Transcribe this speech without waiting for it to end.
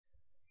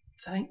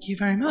Thank you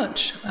very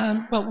much.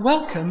 Well,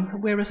 welcome.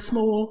 We're a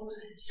small,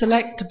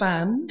 select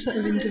band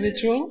of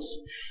individuals.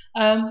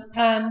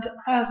 And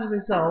as a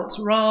result,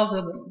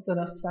 rather than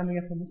us standing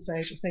up on the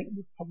stage, I think it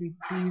would probably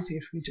be easier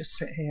if we just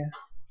sit here,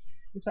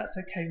 if that's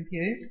okay with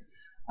you.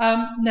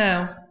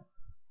 Now,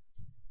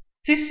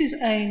 this is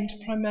aimed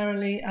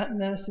primarily at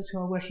nurses who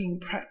are working in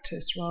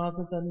practice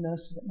rather than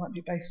nurses that might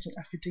be based in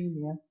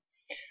academia.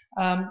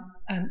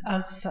 And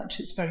as such,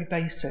 it's very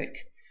basic.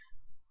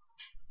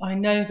 I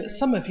know that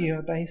some of you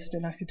are based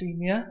in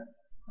academia.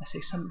 I say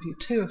some of you,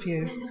 two of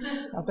you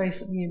are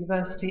based at the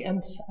university,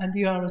 and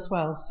you are as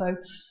well. So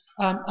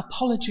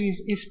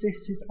apologies if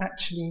this is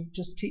actually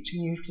just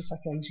teaching you to suck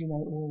eggs, you know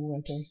it all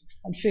already.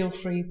 And feel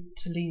free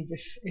to leave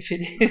if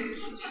it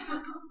is.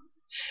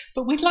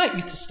 But we'd like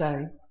you to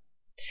stay.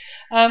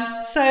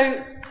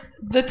 So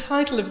the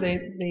title of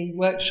the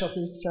workshop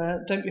is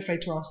Don't Be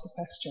Afraid to Ask the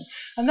Question.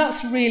 And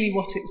that's really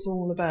what it's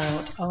all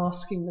about,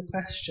 asking the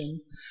question,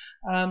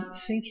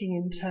 thinking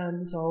in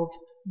terms of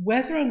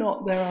whether or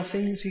not there are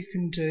things you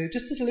can do,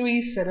 just as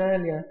Louise said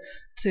earlier,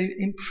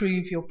 to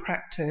improve your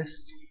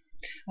practice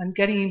and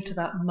getting into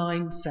that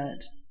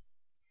mindset.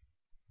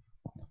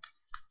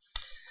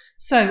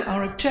 So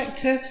our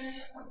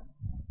objectives.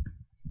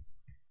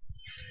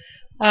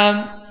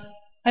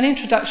 An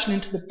introduction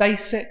into the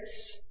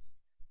basics,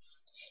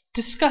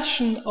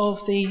 discussion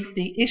of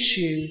the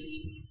issues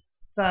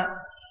that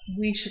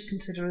we should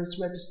consider as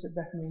registered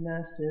veterinary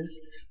nurses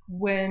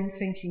when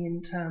thinking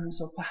in terms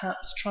of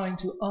perhaps trying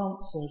to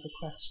answer the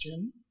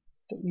question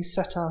that we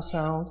set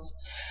ourselves,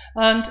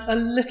 and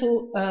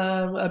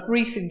a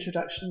brief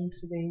introduction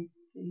to the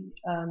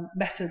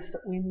methods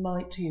that we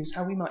might use,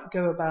 how we might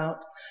go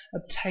about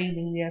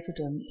obtaining the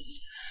evidence.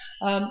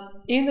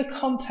 In the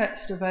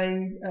context of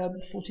a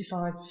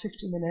 45,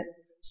 50-minute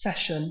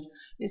session,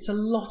 it's a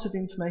lot of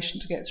information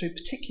to get through,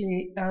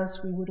 particularly as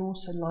we would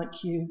also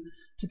like you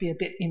to be a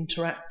bit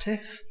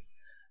interactive.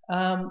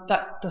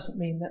 That doesn't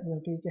mean that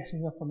we'll be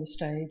getting up on the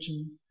stage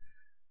and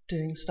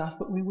doing stuff,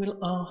 but we will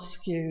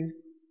ask you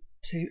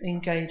to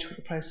engage with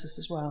the process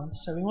as well.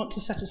 So we want to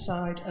set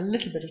aside a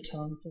little bit of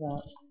time for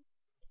that.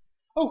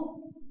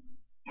 Oh,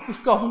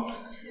 we've gone.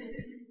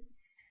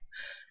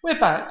 We're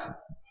back.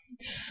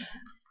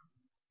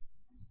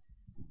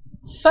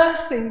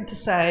 First thing to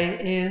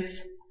say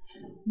is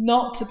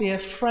not to be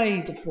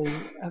afraid of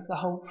the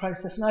whole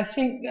process. And I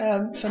think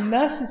for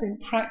nurses in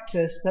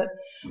practice that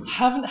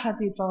haven't had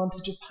the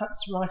advantage of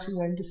perhaps writing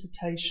their own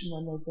dissertation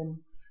when they've been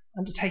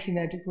undertaking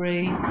their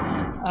degree,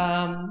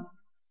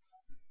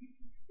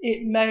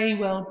 it may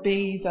well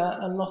be that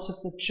a lot of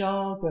the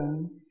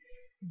jargon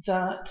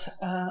that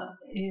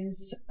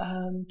is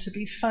to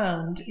be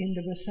found in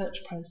the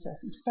research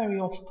process is very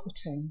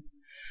off-putting.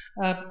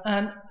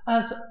 And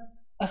as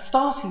a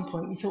starting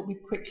point, we thought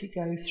we'd quickly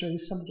go through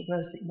some of the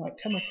words that you might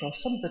come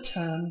across, some of the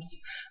terms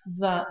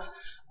that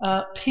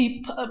I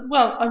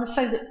would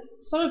say that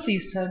some of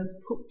these terms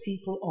put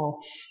people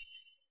off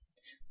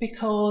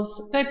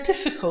because they're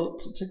difficult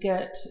to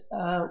get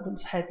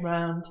one's head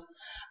round.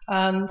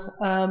 And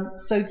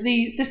so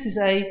this is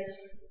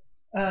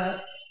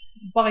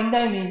by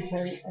no means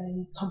a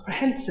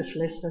comprehensive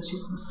list, as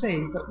you can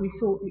see, but we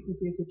thought it would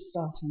be a good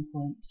starting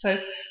point. So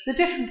the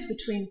difference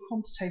between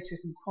quantitative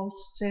and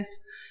qualitative,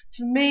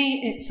 for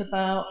me it's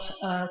about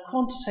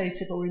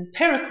quantitative or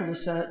empirical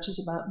research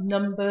is about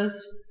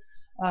numbers,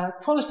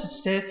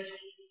 qualitative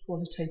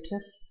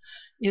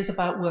is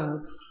about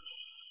words.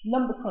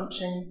 Number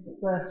crunching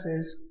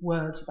versus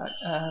words,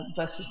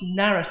 versus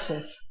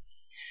narrative.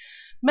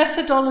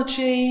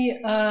 Methodology,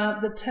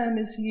 the term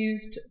is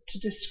used to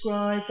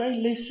describe very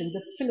loosely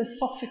the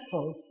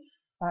philosophical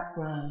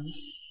background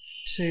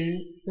to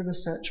the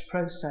research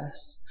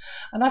process.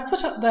 And I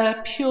put up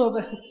there pure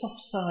versus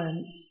soft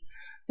science.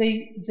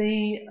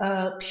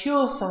 The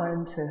pure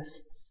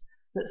scientists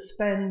that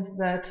spend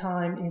their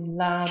time in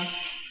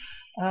labs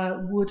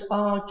would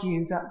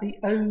argue that the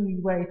only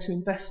way to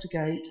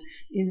investigate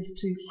is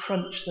to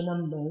crunch the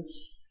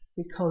numbers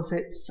because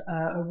it's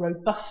a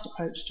robust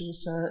approach to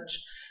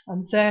research.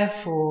 And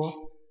therefore,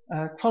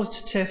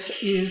 qualitative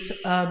is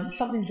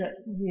something that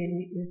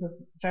really is of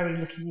very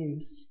little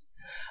use.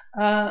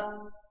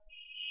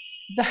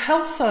 The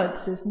health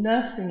sciences,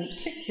 nursing in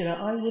particular,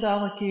 I would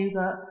argue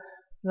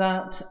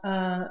that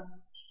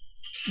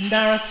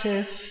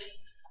narrative,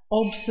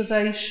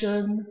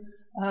 observation,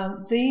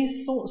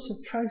 these sorts of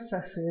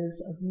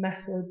processes of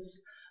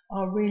methods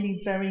are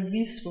really very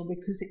useful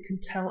because it can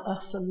tell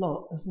us a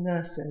lot as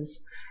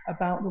nurses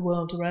about the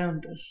world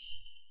around us.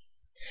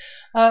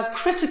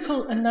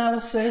 Critical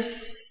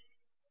analysis,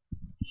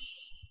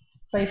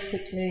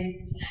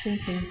 basically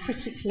thinking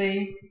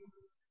critically,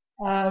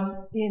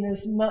 in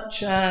as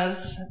much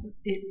as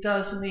it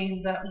does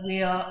mean that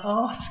we are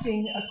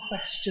asking a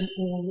question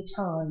all the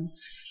time.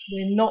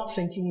 We're not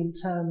thinking in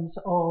terms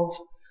of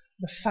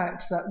the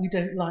fact that we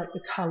don't like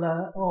the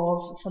colour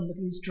of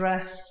somebody's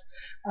dress.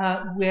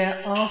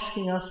 We're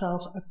asking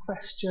ourselves a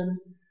question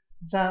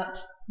that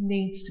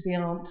needs to be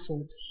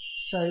answered.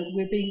 So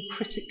we're being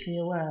critically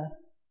aware.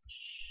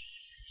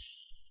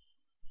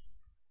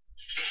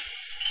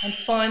 And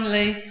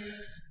finally,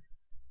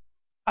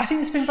 I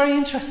think it's been very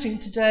interesting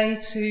today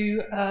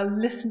to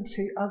listen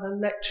to other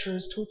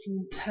lecturers talking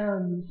in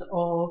terms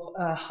of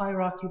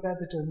hierarchy of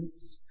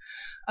evidence.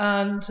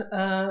 And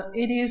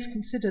it is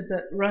considered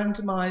that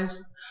randomised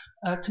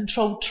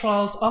controlled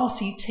trials,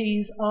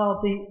 RCTs,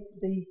 are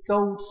the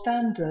gold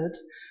standard.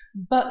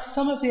 But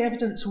some of the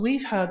evidence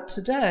we've had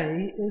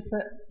today is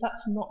that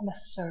that's not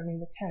necessarily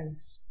the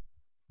case.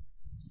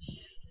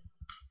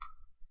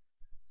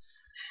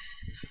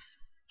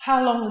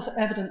 How long has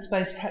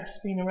evidence-based practice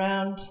been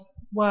around?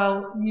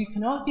 Well, you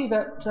can argue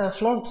that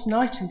Florence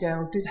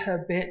Nightingale did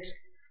her bit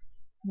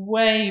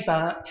way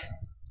back.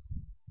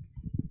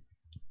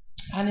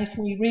 And if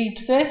we read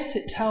this,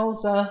 it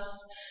tells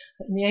us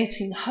that in the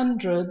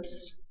 1800s,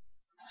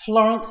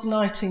 Florence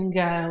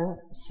Nightingale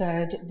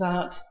said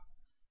that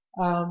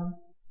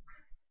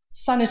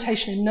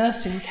sanitation in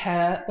nursing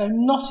care, though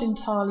not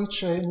entirely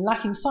true and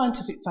lacking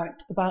scientific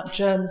fact about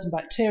germs and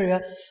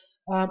bacteria,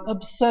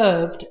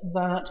 observed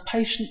that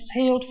patients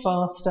healed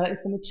faster if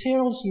the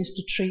materials used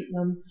to treat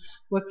them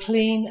were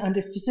clean and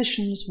if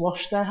physicians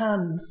washed their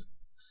hands.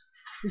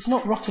 It's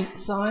not rocket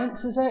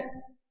science, is it?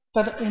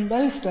 But in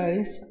those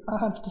days, I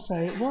have to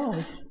say it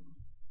was.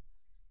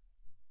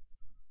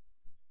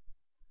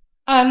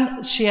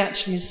 And she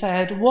actually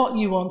said, what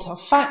you want are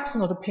facts,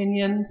 not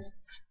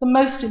opinions. The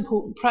most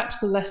important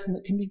practical lesson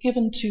that can be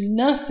given to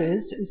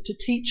nurses is to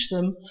teach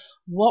them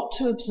what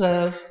to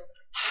observe,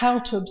 how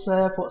to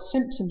observe what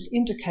symptoms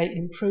indicate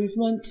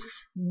improvement,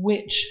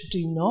 which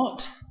do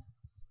not,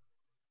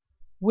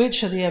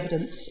 which are the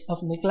evidence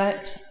of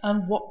neglect,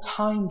 and what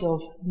kind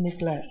of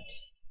neglect.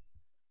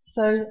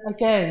 So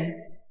again,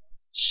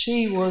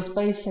 she was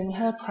basing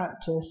her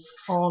practice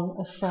on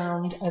a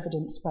sound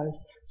evidence base,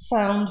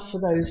 sound for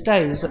those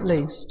days at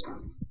least.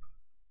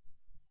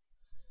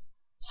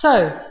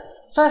 So,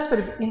 first bit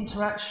of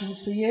interaction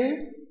for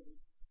you.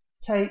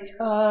 Take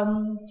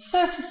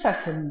 30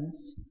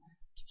 seconds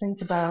to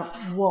think about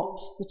what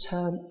the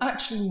term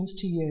actually means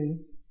to you,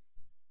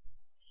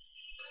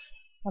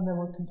 and then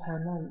we'll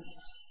compare notes.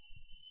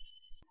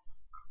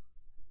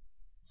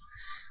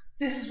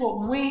 This is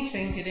what we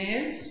think it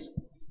is.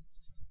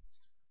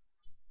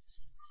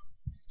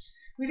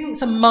 We think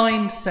it's a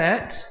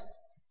mindset.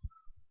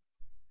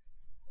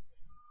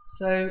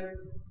 So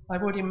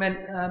I've already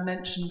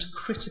mentioned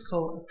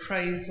critical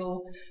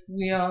appraisal.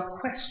 We are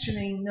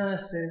questioning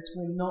nurses.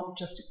 We're not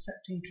just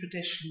accepting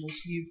tradition,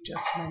 as you've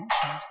just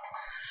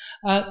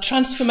mentioned.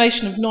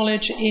 Transformation of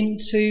knowledge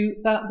into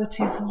that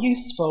is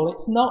useful.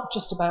 It's not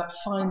just about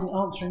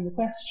answering the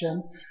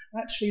question.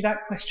 Actually,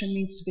 that question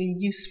needs to be a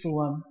useful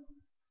one.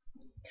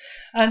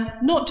 And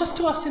not just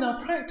to us in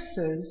our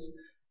practices,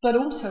 but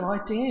also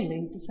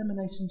ideally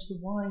disseminated into the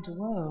wider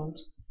world.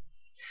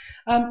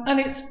 And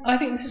I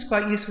think this is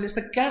quite useful. It's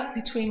the gap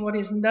between what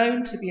is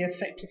known to be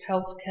effective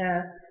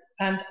healthcare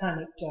and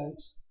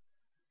anecdote.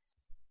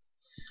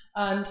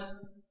 And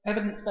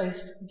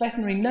evidence-based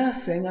veterinary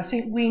nursing, I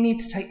think we need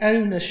to take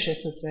ownership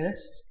of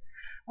this.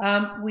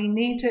 We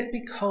need it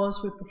because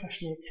we're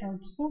professionally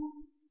accountable,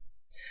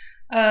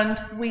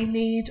 and we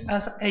need,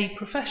 as a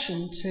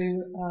profession,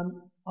 to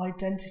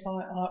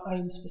identify our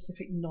own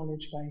specific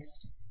knowledge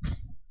base.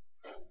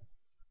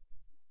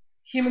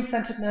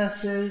 Human-centred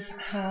nurses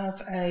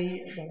have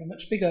a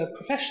much bigger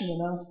profession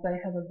than us. They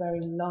have a very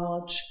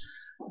large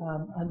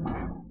and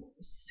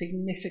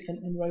significant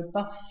and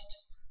robust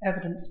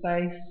evidence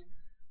base.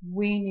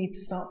 We need to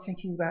start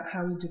thinking about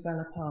how we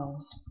develop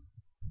ours.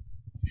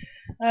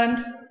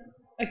 And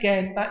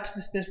again, back to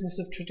this business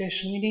of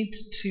tradition, we need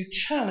to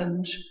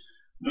challenge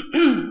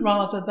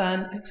rather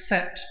than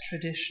accept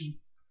tradition.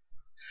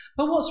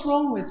 But what's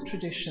wrong with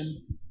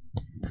tradition?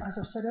 As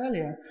I've said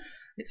earlier,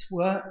 it's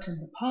worked in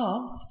the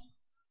past.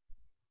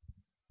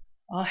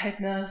 Our head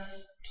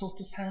nurse taught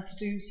us how to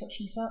do such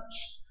and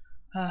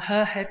such.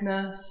 Her head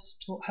nurse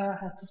taught her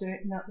how to do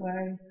it in that way,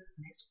 and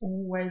it's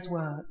always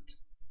worked.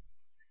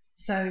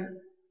 So,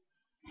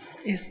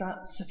 is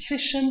that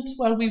sufficient?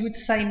 Well, we would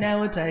say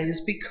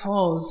nowadays,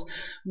 because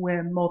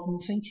we're modern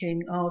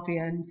thinking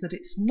RVNs, that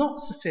it's not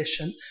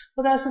sufficient,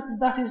 but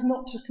that is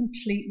not to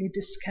completely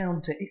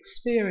discount it.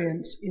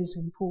 Experience is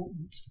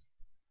important.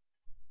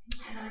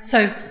 So,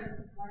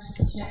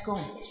 yeah, go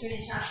on. It's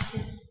really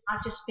nice.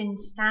 I've just been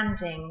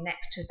standing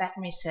next to a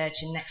veterinary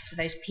surgeon next to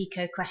those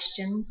PICO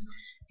questions,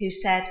 who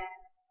said,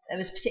 there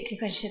was a particular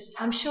question, she said,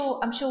 I'm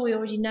sure we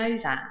already know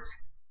that.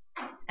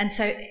 And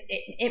so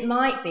it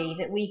might be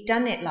that we've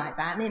done it like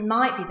that, and it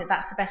might be that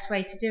that's the best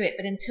way to do it,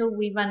 but until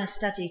we run a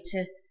study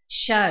to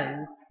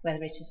show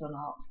whether it is or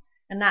not.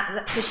 And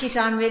so she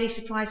said, I'm really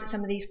surprised at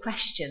some of these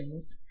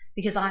questions,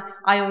 because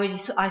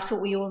I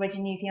thought we already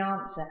knew the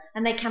answer.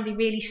 And they can be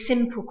really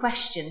simple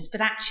questions,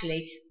 but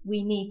actually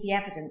we need the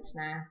evidence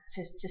now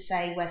to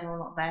say whether or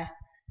not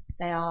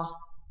they are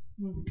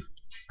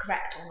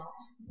correct or not.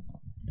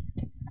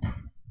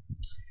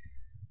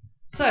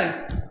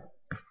 So,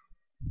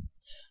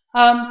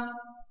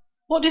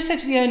 what do you say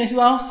to the owner who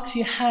asks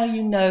you how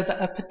you know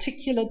that a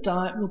particular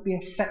diet will be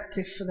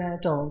effective for their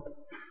dog?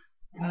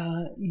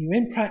 you're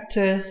in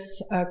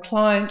practice, a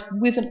client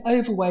with an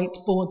overweight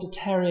border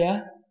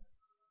terrier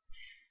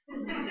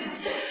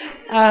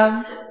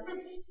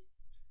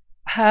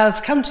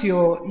has come to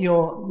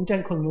your, we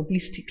don't call them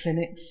obesity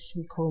clinics,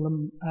 we call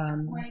them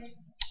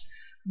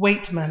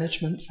weight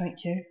management,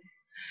 thank you.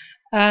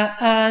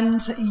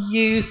 And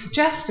you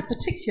suggest a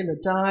particular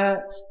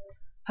diet,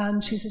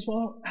 and she says,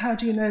 well, how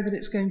do you know that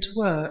it's going to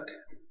work?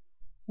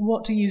 And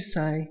what do you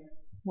say?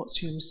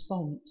 What's your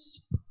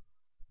response?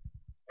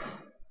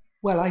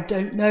 Well, I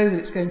don't know that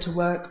it's going to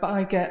work, but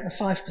I get a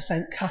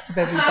 5% cut of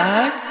every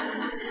bag.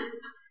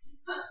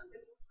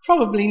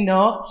 Probably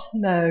not.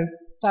 No,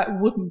 that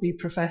wouldn't be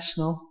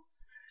professional.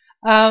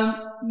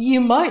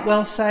 You might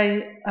well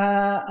say,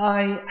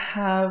 I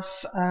have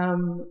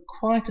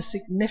quite a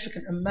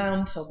significant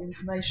amount of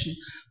information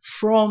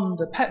from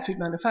the pet food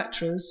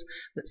manufacturers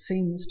that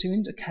seems to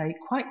indicate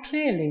quite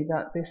clearly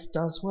that this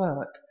does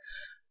work.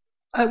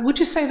 Would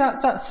you say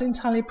that that's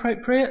entirely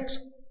appropriate?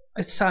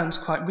 It sounds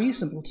quite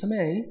reasonable to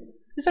me.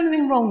 Is there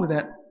anything wrong with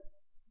it?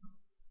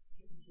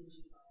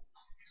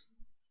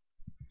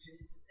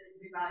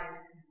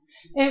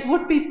 It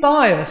would be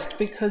biased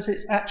because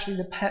it's actually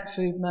the pet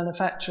food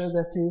manufacturer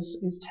that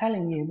is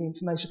telling you the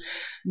information.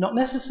 Not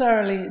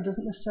necessarily, it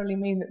doesn't necessarily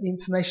mean that the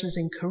information is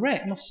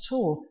incorrect, not at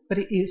all, but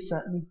it is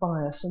certainly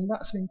biased, and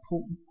that's an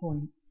important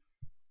point.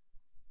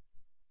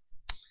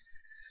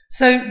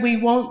 So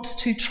we want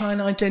to try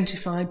and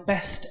identify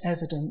best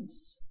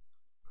evidence.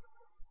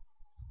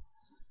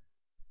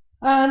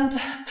 And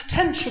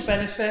potential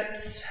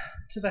benefits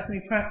to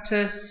veterinary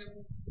practice,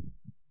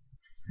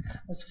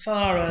 as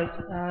far as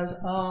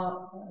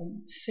our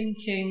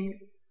thinking,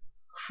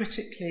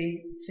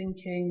 critically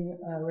thinking,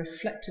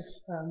 reflective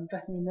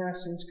veterinary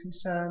nursing is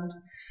concerned,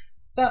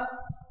 that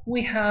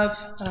we have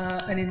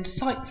an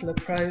insightful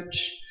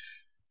approach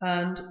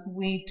and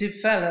we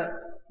develop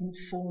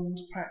informed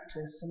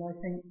practice, and I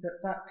think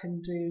that that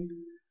can do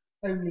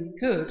only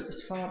good,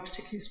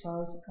 particularly as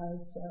far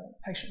as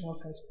patient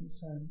welfare is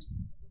concerned.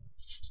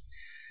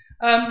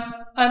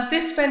 And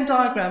this Venn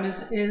diagram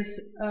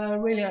is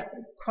really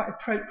quite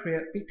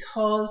appropriate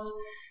because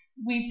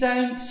we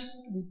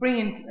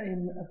bring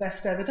in a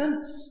best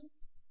evidence,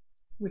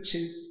 which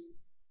is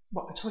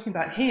what we're talking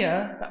about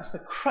here, that's the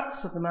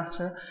crux of the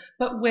matter,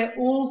 but we're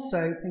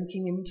also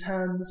thinking in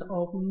terms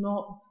of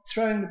not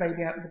throwing the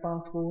baby out with the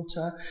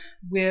bathwater.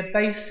 We're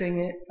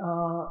basing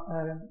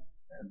our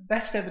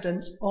best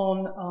evidence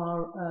on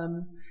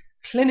our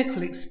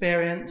clinical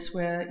experience.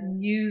 We're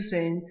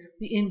using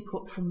the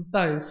input from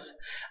both.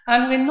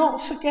 And we're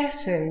not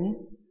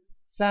forgetting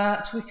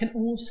that we can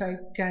also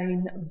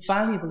gain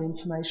valuable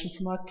information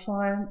from our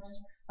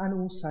clients and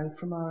also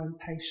from our own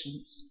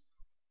patients.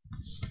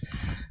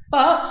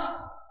 But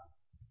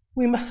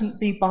we mustn't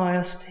be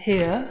biased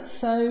here,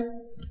 so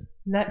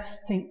let's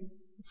think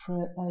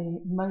for a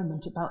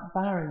moment about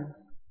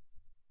barriers.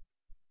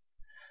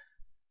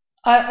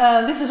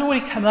 This has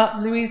already come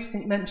up, Louise I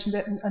think mentioned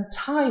it, and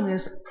time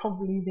is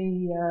probably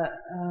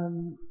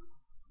the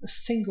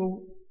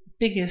single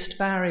biggest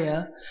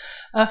barrier.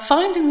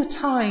 Finding the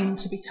time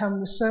to become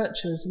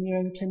researchers in your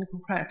own clinical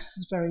practice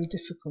is very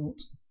difficult.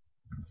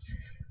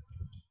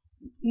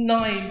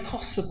 Nigh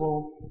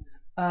impossible,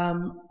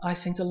 I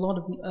think a lot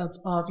of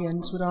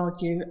RVNs would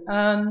argue,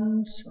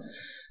 and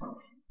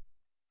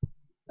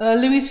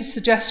Louise's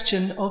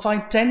suggestion of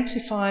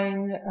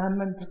identifying a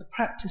member of the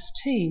practice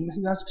team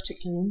who has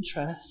particular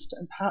interest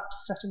and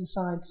perhaps setting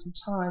aside some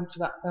time for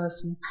that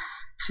person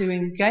to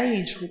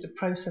engage with the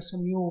process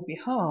on your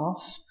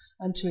behalf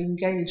and to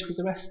engage with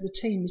the rest of the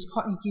team is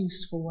quite a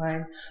useful way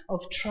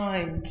of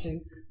trying to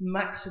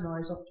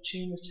maximise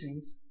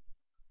opportunities.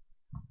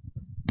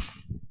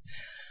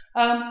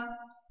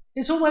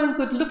 It's all well and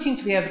good looking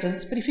for the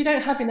evidence, but if you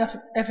don't have enough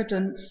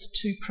evidence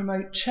to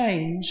promote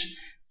change,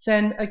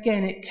 then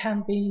again it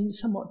can be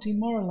somewhat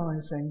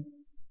demoralising.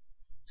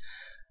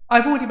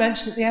 I've already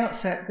mentioned at the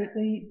outset that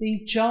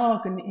the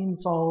jargon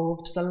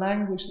involved, the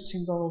language that's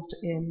involved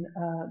in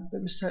the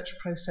research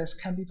process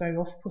can be very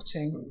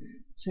off-putting,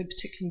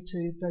 particularly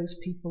to those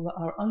people that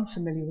are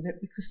unfamiliar with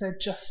it because they're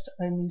just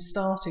only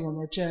starting on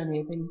their journey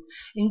of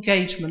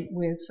engagement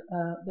with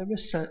the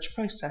research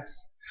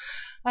process.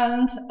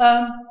 And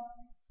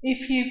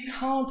if you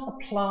can't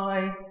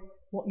apply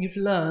what you've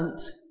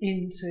learnt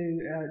into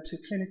to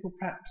clinical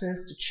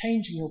practice, to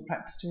changing your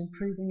practice, to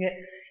improving it,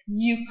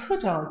 you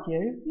could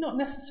argue, not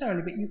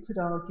necessarily, but you could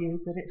argue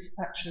that it's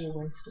actually a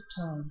waste of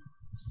time.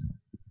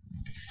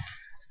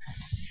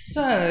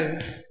 So,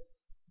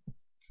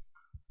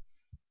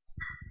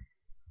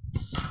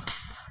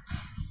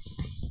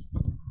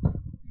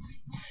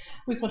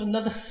 we've got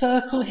another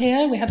circle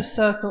here. We had a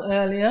circle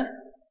earlier.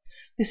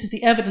 This is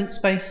the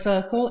evidence-based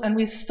circle, and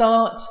we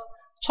start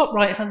top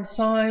right-hand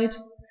side.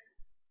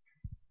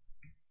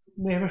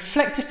 We're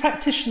reflective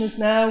practitioners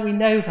now, we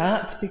know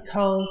that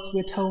because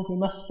we're told we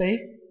must be.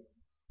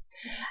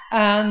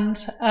 And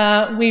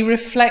we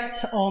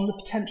reflect on the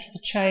potential for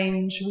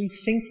change. We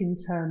think in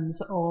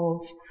terms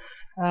of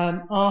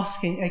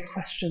asking a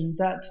question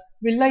that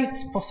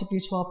relates possibly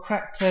to our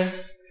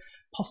practice,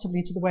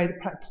 possibly to the way the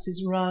practice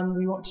is run.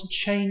 We want to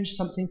change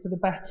something for the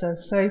better.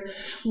 So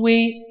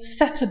we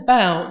set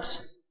about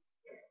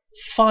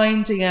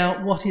finding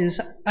out what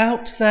is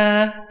out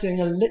there,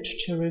 doing a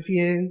literature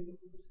review.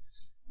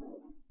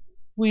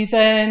 We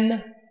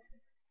then,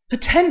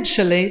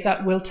 potentially,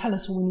 that will tell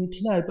us all we need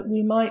to know, but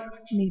we might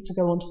need to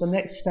go on to the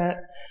next step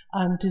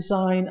and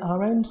design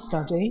our own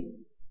study.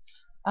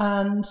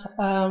 And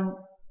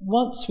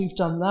once we've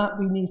done that,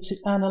 we need to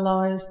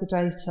analyse the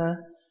data,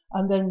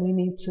 and then we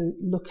need to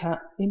look at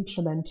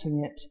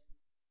implementing it.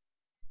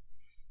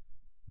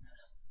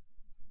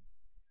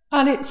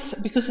 And it's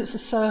because it's a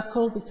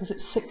circle, because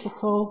it's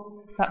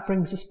cyclical, that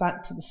brings us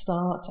back to the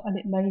start, and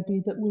it may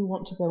be that we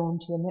want to go on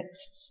to the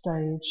next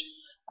stage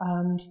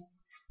and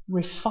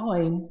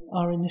refine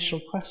our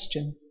initial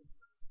question.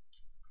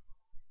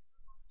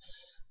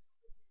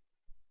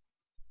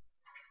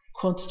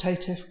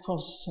 Quantitative,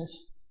 qualitative.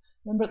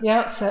 Remember at the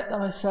outset that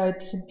I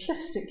said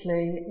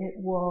simplistically it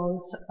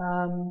was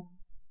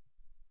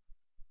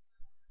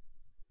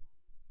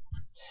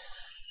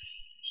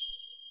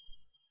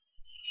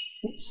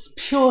it's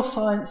pure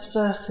science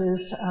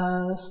versus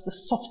the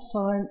soft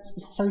science,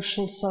 the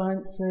social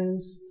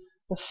sciences,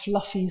 the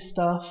fluffy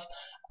stuff.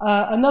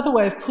 Another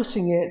way of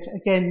putting it,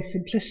 again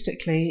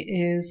simplistically,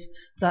 is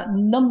that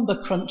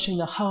number crunching,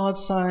 the hard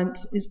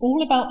science, is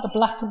all about the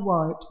black and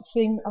white. The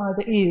thing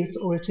either is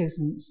or it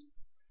isn't.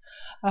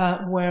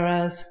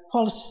 Whereas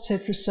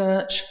qualitative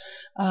research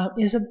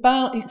is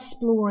about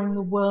exploring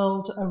the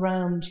world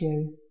around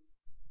you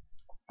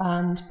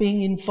and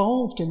being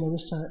involved in the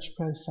research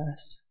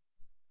process.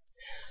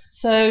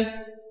 So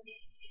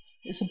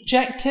it's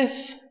objective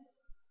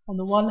on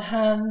the one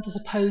hand, as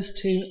opposed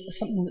to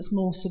something that's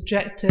more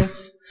subjective.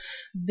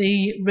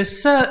 The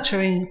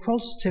researcher in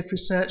qualitative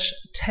research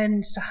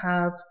tends to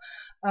have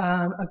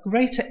a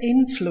greater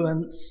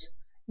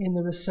influence in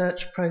the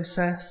research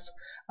process,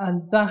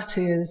 and that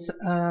is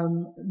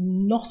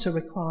not a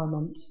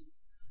requirement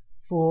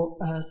for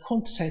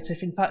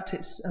quantitative. In fact,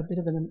 it's a bit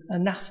of an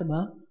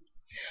anathema.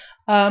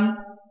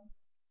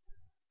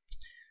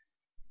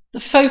 The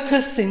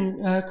focus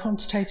in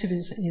quantitative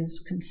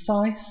is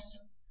concise,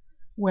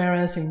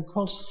 whereas in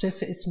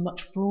qualitative it's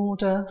much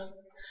broader.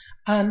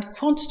 And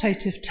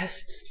quantitative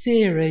tests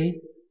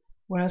theory,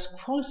 whereas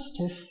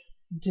qualitative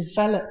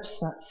develops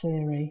that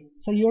theory.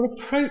 So you're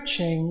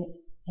approaching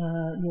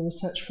your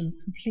research from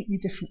completely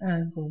different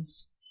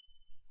angles.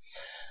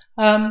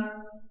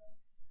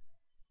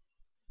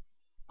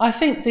 I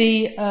think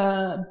the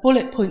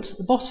bullet points at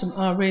the bottom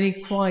are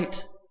really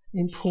quite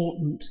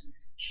important.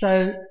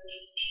 So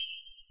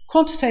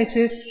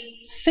quantitative,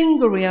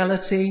 single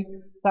reality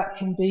that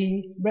can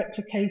be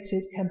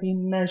replicated, can be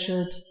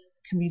measured,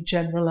 can be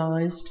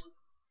generalized.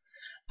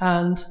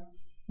 And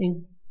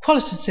in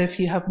qualitative,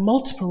 you have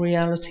multiple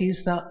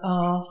realities that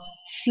are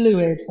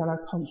fluid, that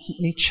are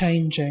constantly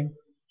changing.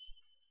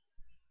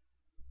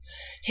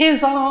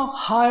 Here's our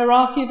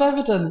hierarchy of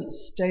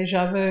evidence,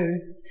 déjà vu.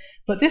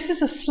 But this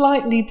is a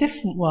slightly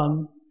different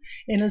one,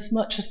 in as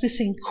much as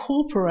this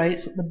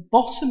incorporates at the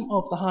bottom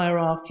of the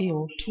hierarchy,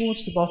 or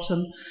towards the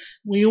bottom,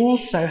 we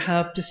also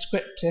have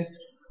descriptive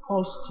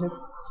qualitative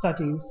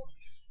studies,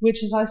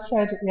 which, as I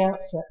said at the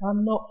outset, are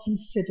not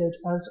considered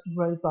as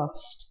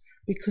robust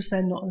because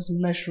they're not as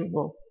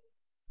measurable.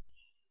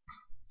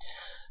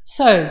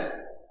 So,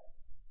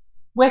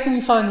 where can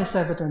you find this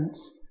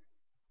evidence?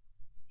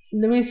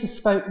 Louise has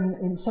spoken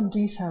in some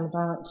detail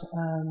about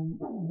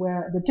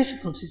where the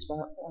difficulties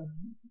about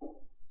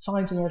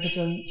finding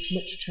evidence,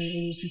 literature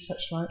reviews and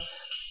such like.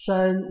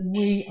 So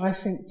we, I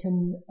think,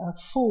 can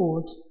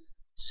afford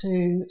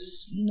to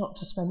not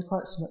to spend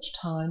quite so much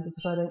time,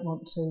 because I don't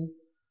want to,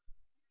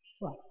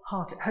 well,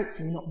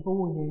 hopefully not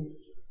bore you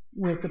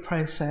with the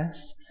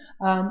process.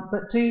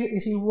 But do,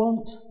 if you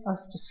want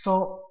us to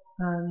stop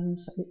and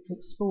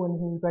explore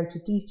anything in greater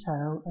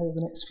detail over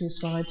the next few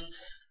slides,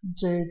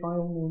 do by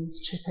all means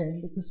chip in,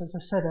 because as I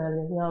said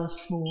earlier, we are a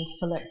small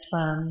select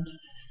band.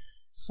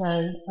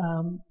 So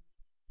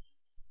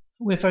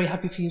we're very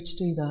happy for you to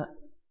do that.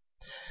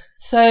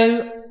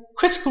 So,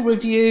 critical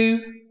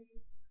review.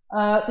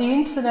 The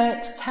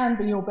internet can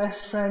be your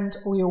best friend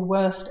or your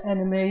worst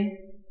enemy.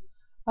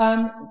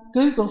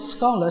 Google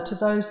Scholar, to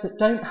those that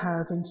don't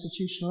have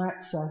institutional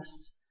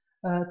access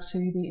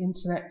to the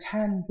internet,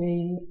 can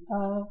be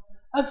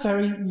a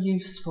very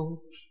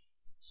useful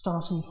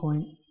starting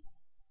point.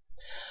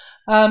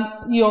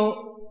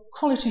 Your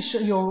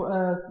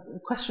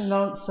question and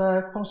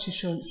answer quality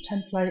assurance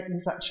template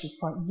is actually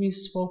quite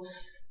useful.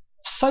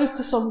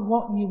 Focus on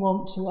what you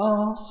want to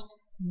ask,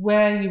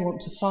 where you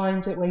want to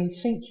find it, where you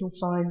think you'll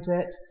find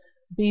it.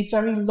 Be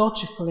very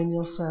logical in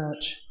your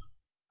search.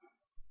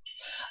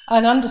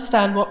 And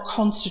understand what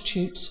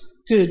constitutes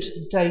good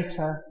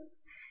data.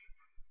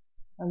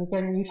 And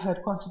again, we've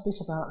heard quite a bit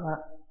about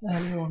that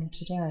earlier on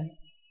today.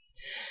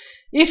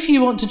 If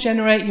you want to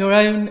generate your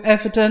own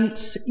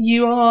evidence,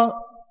 you are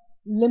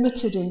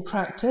limited in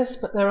practice,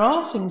 but there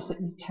are things that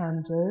you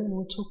can do, and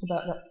we'll talk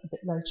about that a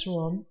bit later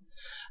on.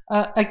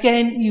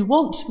 Again, you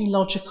want to be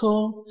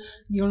logical.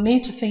 You'll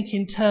need to think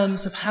in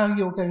terms of how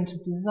you're going to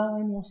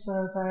design your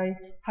survey,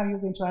 how you're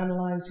going to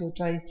analyse your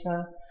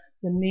data,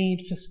 the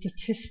need for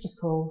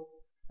statistical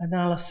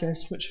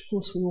analysis, which of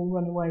course we all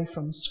run away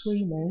from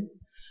screaming.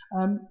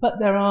 But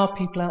there are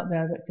people out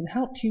there that can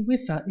help you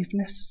with that if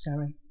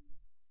necessary.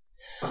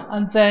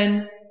 And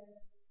then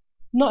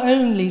not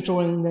only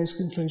drawing those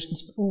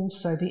conclusions, but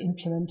also the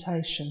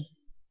implementation.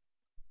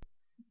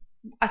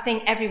 I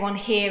think everyone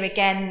here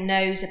again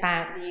knows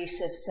about the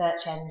use of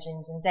search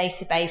engines and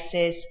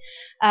databases.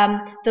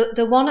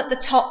 The one at the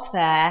top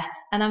there,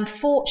 and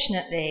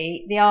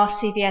unfortunately the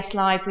RCVS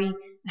library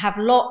have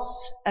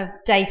lots of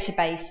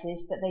databases,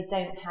 but they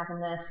don't have a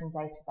nursing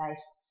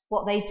database.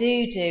 What they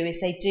do is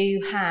they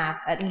do have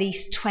at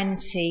least 20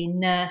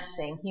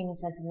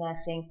 human-centred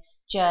nursing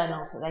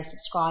journals that they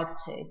subscribe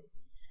to.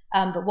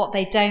 But what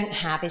they don't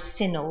have is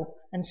CINAHL,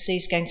 and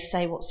Sue's going to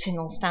say what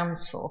CINAHL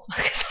stands for,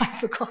 because I've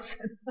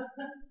forgotten.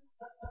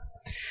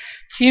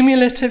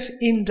 Cumulative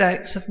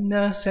Index of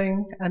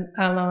Nursing and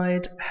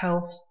Allied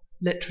Health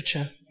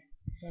Literature.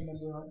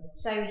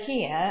 So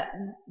here,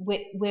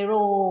 we're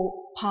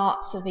all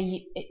parts of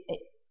a...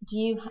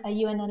 Are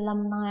you an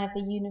alumni of a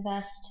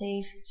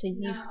university?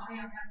 No, I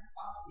am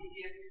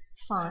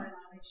RCVS. Fine.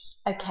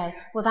 Okay,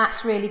 well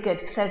that's really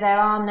good. So there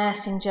are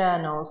nursing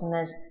journals and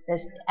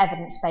there's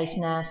evidence-based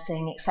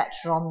nursing,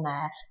 etc. on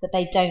there, but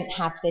they don't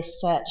have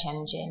this search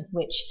engine,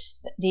 which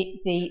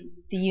the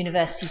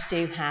universities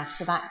do have.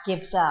 So that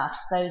gives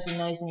us, those in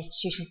those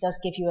institutions, does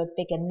give you a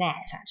bigger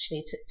net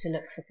actually to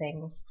look for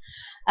things.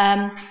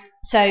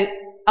 So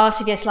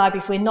RCVS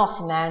Library, if we're not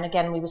in there, and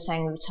again we were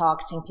saying we were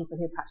targeting people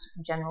who perhaps were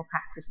from general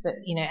practice, but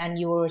and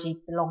you already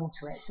belong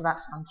to it, so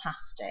that's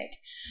fantastic.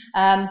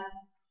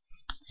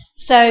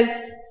 So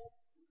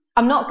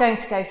I'm not going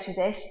to go through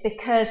this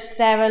because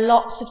there are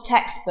lots of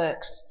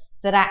textbooks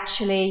that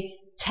actually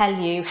tell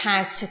you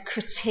how to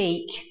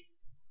critique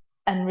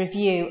and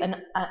review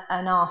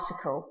an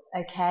article,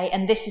 okay?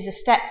 And this is a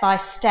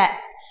step-by-step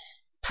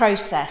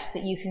process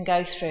that you can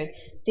go through.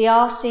 The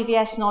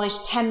RCVS knowledge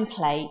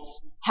templates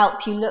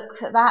help you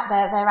look at that.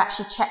 They're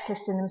actually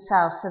checklists in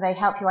themselves, so they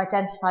help you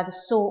identify the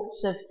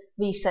sorts of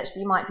research that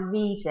you might be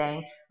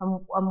reading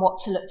and what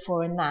to look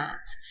for in that.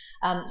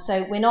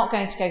 So we're not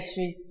going to go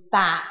through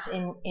that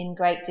in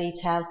great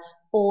detail,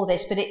 or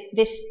this, but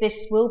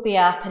this will be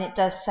up, and it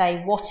does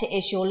say what it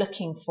is you're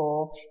looking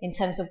for in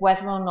terms of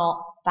whether or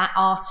not that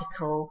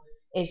article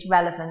is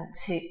relevant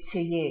to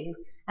you.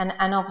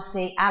 And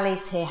obviously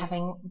Ali's here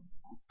having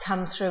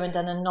come through and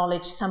done a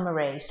knowledge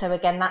summary. So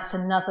again, that's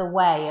another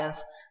way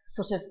of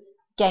sort of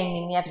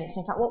gaining the evidence.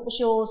 In fact, what was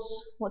yours?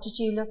 What did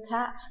you look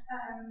at?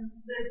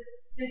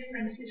 The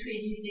difference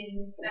between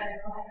using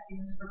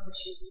chlorhexidine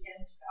scrub-bushes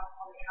against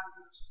alcoholic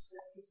handles for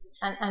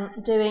research.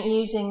 And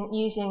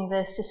using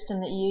the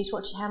system that you use,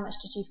 how much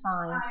did you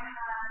find? I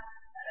had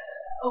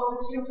over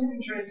 200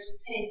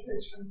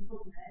 papers from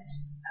PubMed,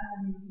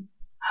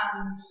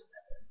 and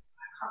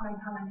I can't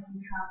remember how many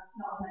we have,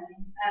 not as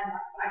many,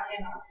 I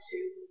came out with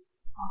 2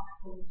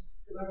 articles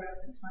that were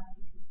relevant to my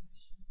question.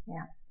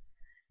 Yeah.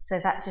 So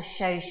that just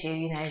shows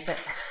you,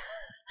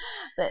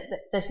 that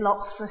there's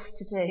lots for us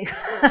to do.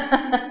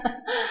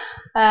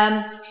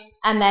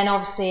 And then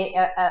obviously,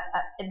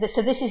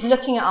 so this is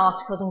looking at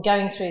articles and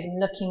going through them,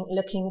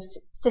 looking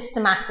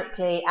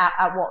systematically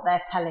at what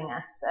they're telling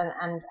us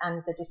and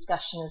the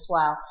discussion as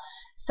well.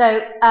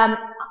 So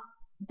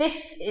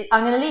this,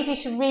 I'm going to leave you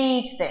to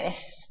read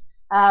this.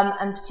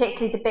 And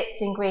particularly the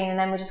bits in green, and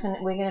then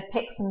we're going to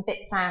pick some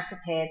bits out of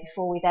here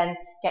before we then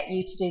get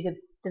you to do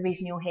the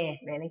reason you're here,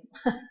 really.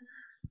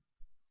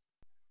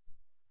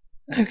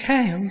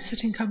 Okay, are we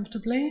sitting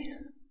comfortably?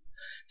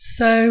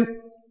 So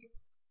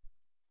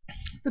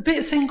the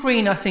bits in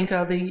green, I think,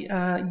 are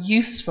the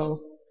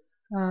useful.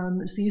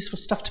 It's the useful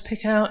stuff to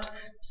pick out.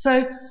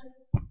 So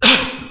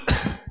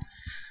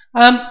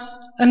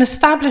an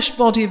established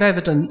body of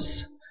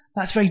evidence.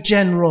 That's a very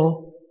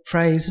general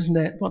phrase, isn't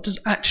it? What does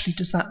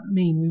that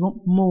mean? We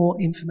want more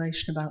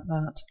information about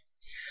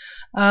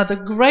that. The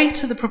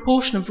greater the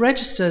proportion of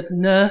registered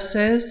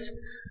nurses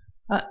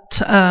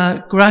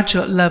at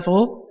graduate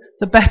level,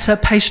 the better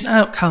patient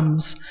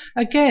outcomes.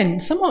 Again,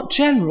 somewhat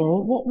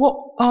general.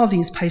 What are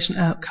these patient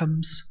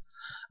outcomes?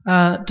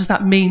 Does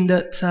that mean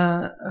that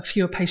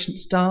fewer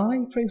patients die,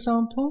 for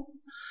example?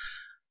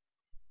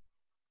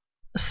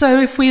 So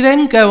if we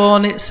then go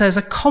on, it says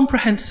a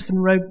comprehensive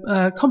and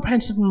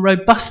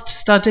robust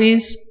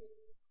studies.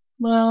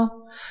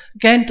 Well,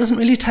 again, doesn't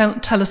really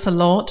tell us a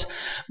lot,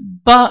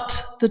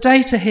 but the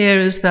data here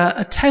is that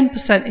a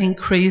 10%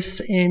 increase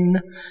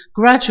in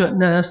graduate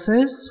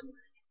nurses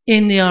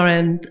in the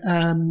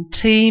RN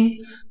team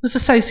was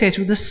associated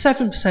with a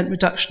 7%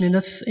 reduction in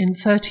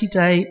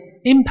 30-day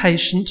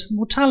inpatient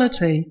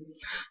mortality.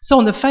 So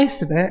on the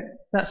face of it,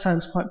 that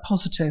sounds quite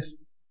positive.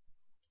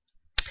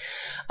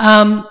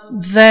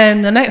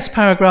 Then the next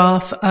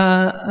paragraph,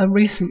 a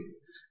recent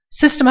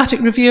systematic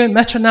review and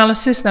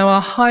meta-analysis. Now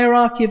our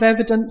hierarchy of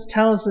evidence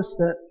tells us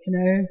that,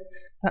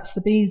 that's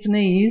the bee's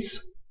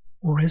knees,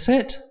 or is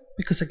it?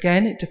 because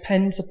again, it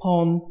depends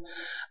upon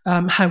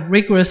how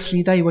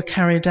rigorously they were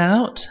carried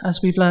out,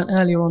 as we've learnt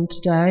earlier on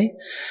today,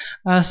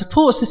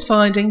 supports this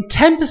finding.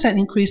 10%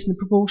 increase in the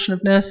proportion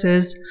of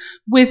nurses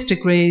with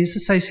degrees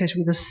associated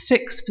with a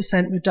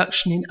 6%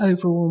 reduction in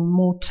overall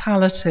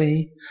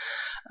mortality.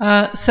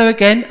 So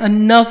again,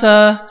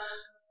 another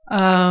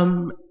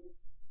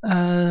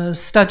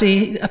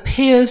study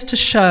appears to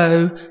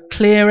show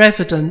clear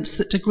evidence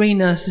that degree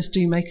nurses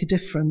do make a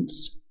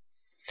difference.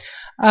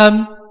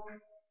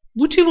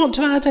 Would you want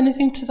to add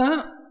anything to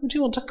that? Would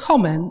you want to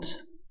comment?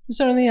 Is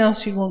there anything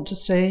else you want to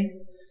see?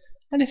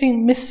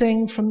 Anything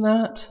missing from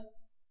that?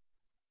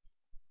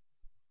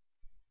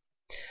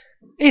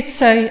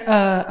 It's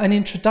an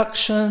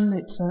introduction,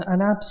 it's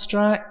an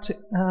abstract,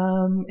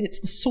 it's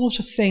the sort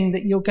of thing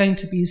that you're going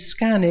to be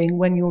scanning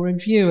when you're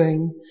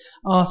reviewing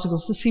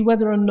articles to see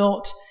whether or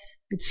not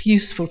it's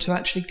useful to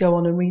actually go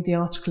on and read the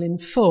article in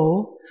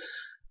full.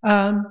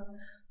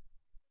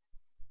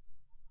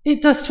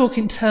 It does talk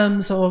in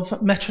terms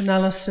of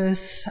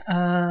meta-analysis,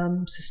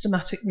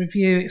 systematic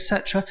review,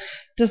 etc. It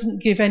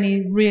doesn't give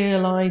any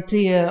real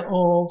idea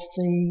of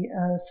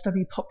the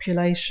study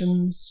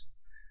populations.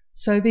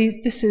 So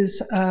this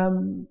is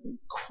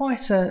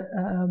quite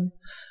an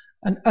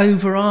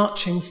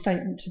overarching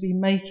statement to be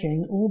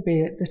making,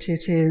 albeit that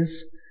it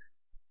is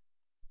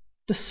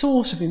the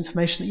sort of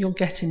information that you'll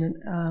get in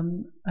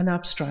an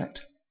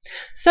abstract.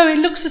 So it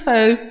looks as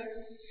though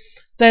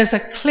there's a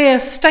clear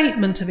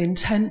statement of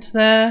intent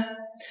there.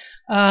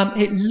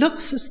 It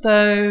looks as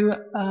though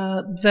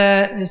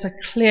there is a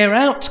clear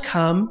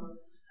outcome,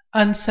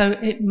 and so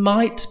it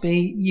might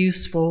be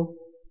useful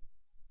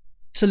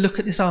to look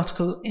at this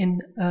article in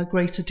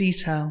greater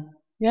detail.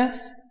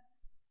 Yes?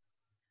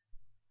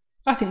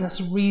 I think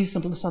that's a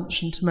reasonable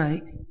assumption to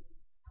make.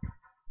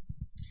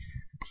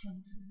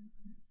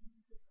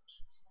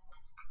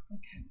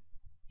 Okay.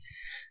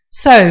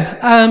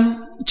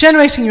 So,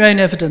 generating your own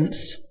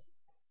evidence.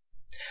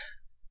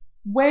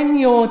 When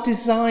you're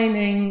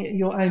designing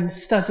your own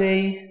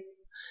study,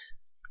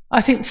 I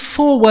think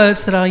 4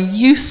 words that are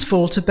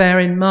useful to bear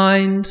in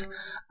mind.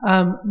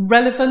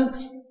 Relevant.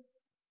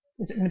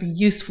 Is it going to be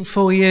useful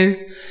for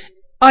you?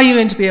 Are you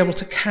going to be able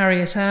to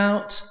carry it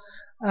out?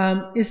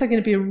 Is there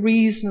going to be a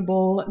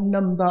reasonable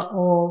number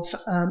of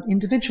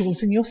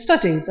individuals in your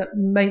study that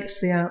makes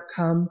the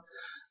outcome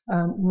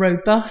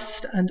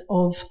robust and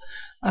of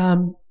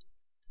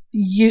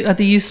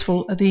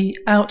the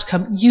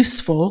outcome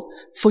useful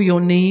for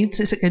your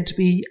needs? Is it going to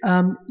be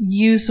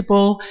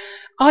usable?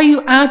 Are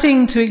you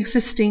adding to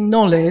existing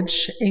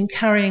knowledge in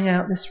carrying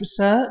out this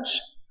research?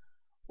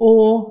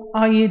 Or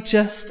are you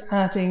just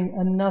adding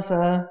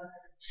another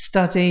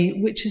study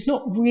which is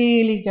not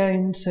really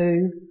going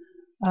to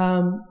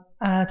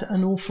add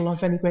an awful lot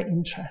of any great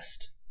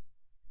interest?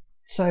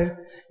 So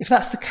if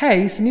that's the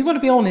case, and you've got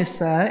to be honest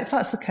there, if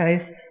that's the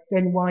case,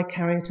 then why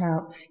carry it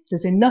out? If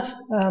there's enough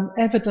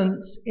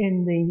evidence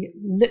in the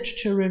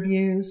literature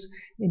reviews,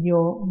 in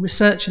your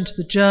research into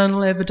the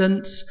journal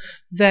evidence,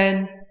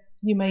 then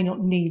you may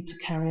not need to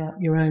carry out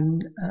your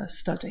own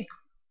study.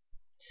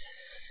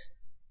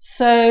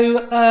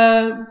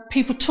 So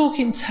people talk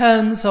in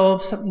terms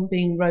of something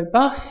being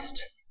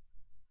robust,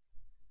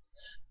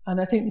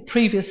 and I think the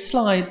previous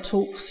slide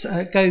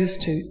goes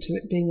to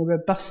it being a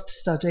robust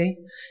study.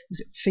 Is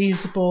it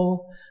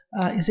feasible?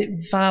 Is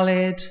it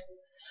valid?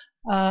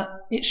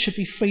 It should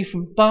be free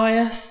from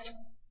bias,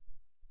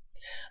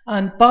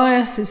 and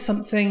bias is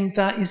something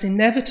that is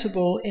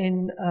inevitable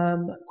in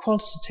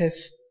qualitative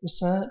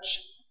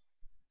research.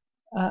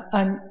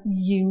 And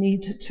you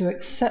need to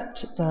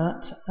accept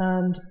that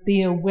and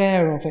be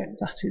aware of it.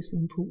 That is the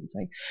important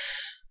thing.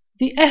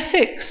 The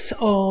ethics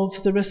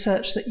of the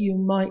research that you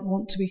might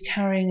want to be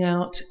carrying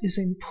out is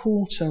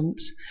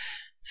important.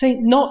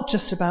 Think not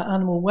just about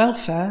animal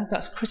welfare,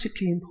 that's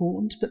critically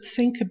important, but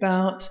think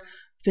about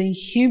the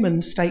human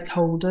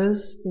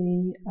stakeholders,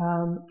 the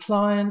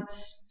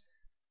clients,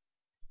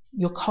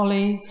 your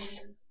colleagues,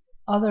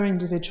 other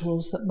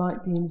individuals that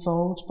might be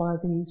involved by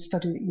the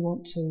study that you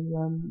want to,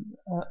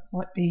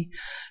 might be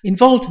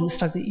involved in the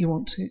study that you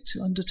want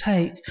to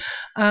undertake.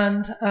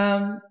 And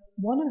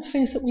one of the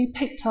things that we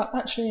picked up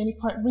actually only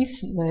quite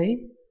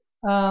recently,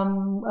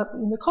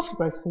 in the coffee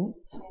break I think,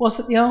 was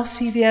that the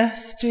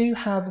RCVS do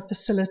have a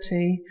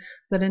facility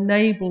that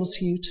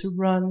enables you to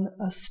run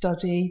a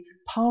study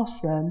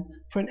past them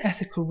for an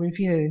ethical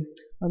review,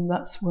 and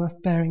that's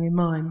worth bearing in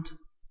mind.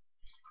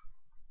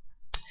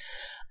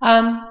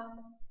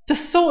 The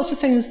sorts of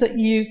things that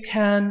you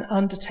can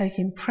undertake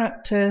in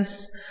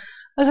practice,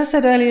 as I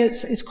said earlier,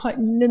 it's quite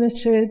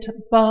limited,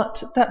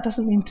 but that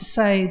doesn't mean to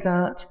say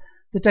that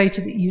the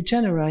data that you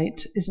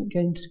generate isn't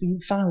going to be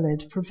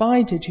valid,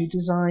 provided you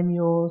design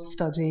your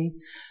study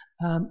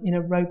in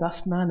a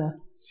robust manner.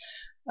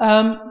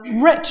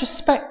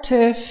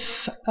 Retrospective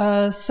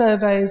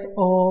surveys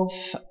of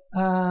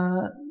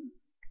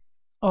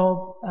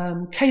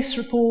case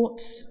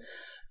reports,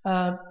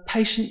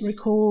 patient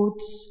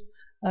records,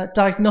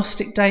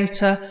 diagnostic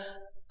data,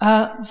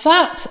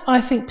 that I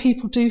think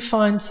people do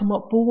find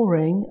somewhat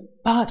boring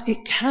but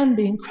it can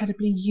be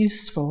incredibly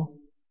useful.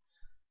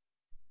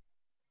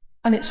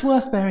 And it's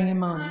worth bearing in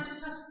mind. Can I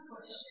just ask a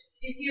question?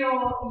 If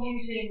you're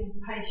using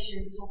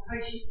patients or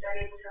patient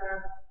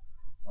data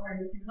or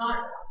anything like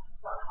that,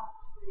 does that have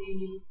to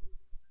be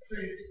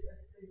approved?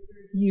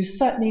 You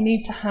certainly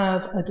need to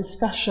have a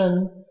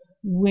discussion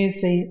with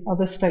the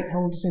other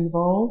stakeholders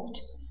involved,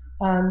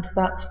 and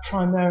that's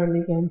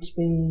primarily going to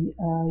be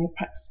your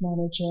practice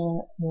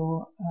manager,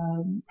 your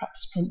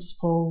practice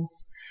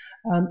principals.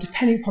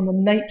 Depending upon the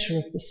nature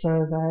of the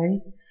survey,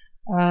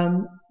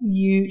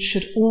 you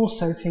should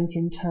also think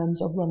in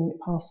terms of running it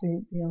past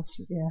the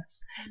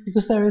LCDS,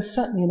 because there is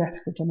certainly an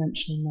ethical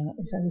dimension in that,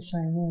 as I was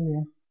saying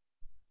earlier.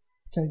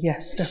 So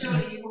yes,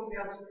 definitely. Surely you won't be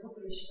able to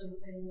publish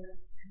something that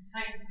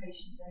contains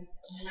patient data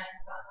unless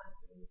that has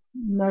been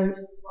No,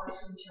 by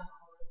some channel.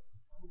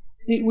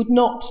 it would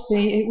not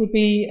be. It would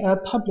be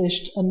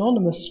published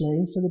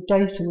anonymously, so the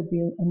data would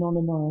be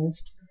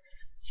anonymised.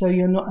 So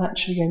you're not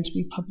actually going to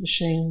be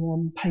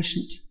publishing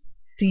patient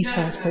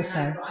details per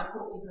se. But I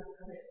thought you had to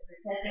have it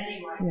approved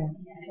anyway. Yeah.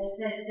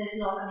 There's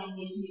a lot. I mean,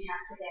 you'd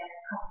have to get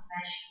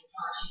confirmation from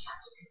clients. You'd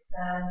have to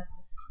confirm,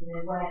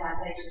 where that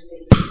data was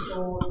being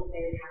stored, that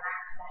they would have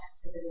access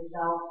to the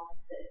results,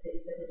 that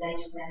the data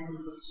would then be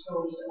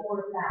destroyed. But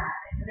all of that,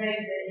 for those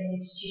of it in the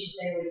institution,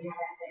 they already have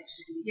ethics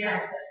review.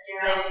 Yes,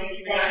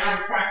 They have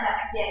set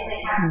up. Yes,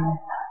 they have set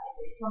up.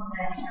 It's on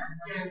their stand.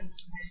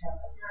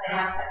 They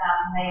have set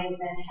up, and they would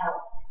then help.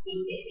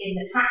 In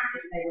the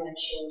practice, they weren't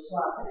sure as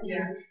well. So it's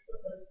even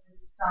sort of the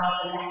style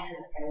of the letter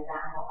that goes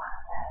out and what that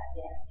says.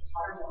 Yes, as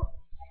far as what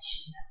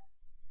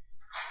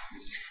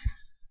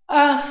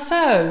information.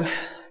 So,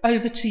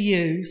 over to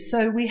you.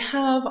 So we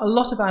have a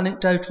lot of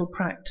anecdotal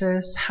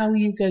practice. How are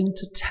you going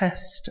to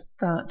test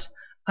that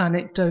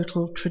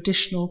anecdotal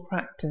traditional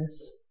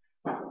practice?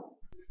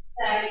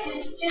 So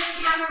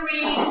just have a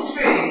read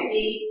through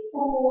these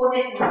 4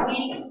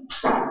 different,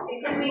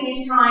 because we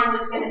knew time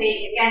was going to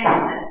be against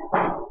us,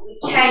 we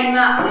came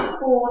up with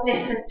 4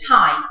 different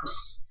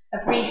types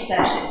of research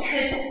that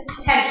could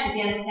potentially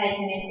be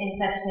undertaken in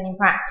first opinion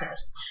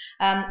practice.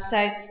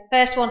 So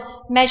first one,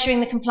 measuring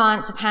the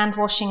compliance of hand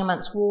washing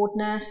amongst ward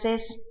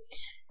nurses.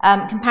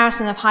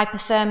 Comparison of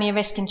hypothermia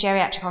risk in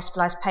geriatric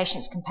hospitalised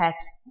patients compared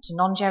to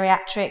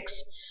non-geriatrics.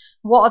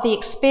 What are the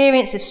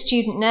experience of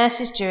student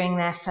nurses during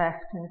their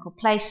first clinical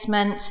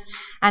placement,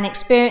 and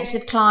experience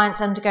of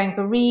clients undergoing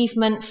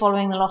bereavement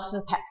following the loss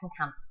of a pet from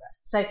cancer.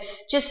 So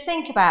just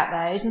think about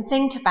those and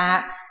think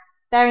about,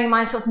 bearing in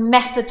mind sort of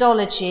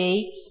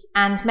methodology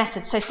and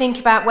methods. So think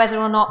about whether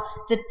or not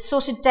the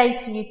sort of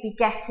data you'd be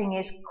getting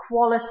is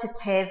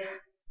qualitative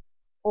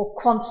or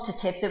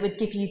quantitative that would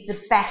give you the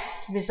best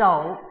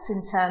results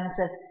in terms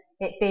of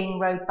it being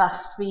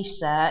robust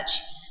research.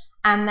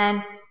 And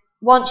then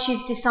once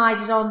you've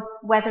decided on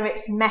whether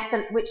it's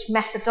which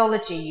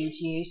methodology you'd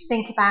use,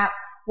 think about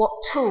what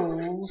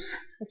tools,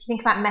 if you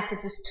think about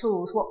methods as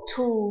tools, what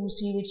tools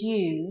you would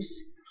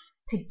use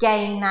to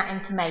gain that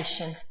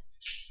information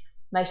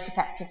most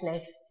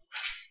effectively.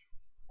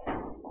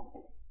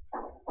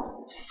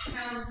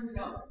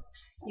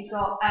 You've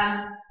got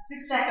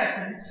 6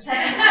 seconds.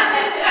 7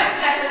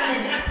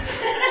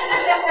 minutes.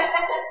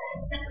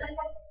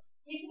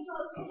 You can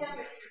talk to each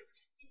other.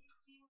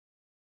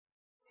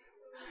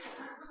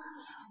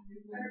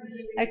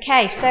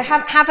 Okay, so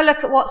have a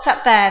look at what's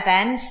up there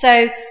then.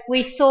 So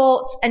we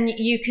thought, and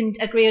you can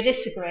agree or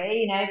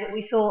disagree, but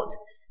we thought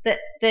that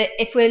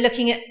if we're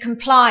looking at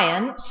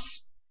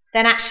compliance,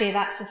 then actually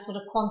that's a sort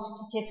of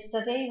quantitative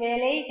study,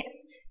 really.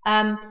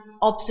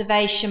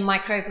 Observation,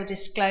 microbial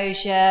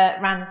disclosure,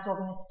 random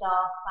swabbing of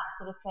staff, that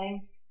sort of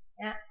thing.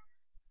 Yeah.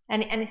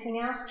 Anything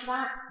else to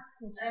that?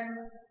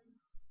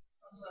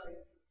 Sorry.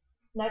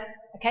 No.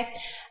 Okay.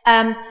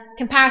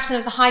 Comparison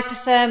of the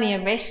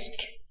hypothermia risk.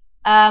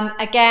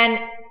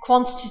 Again,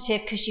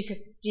 quantitative, because you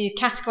could do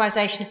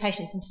categorisation of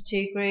patients into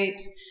 2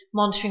 groups,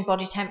 monitoring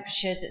body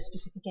temperatures at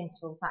specific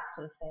intervals, that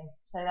sort of thing.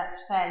 So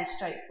that's fairly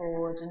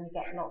straightforward, and you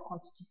get a lot of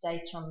quantitative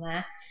data on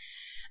there.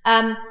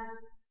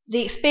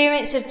 The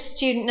experience of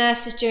student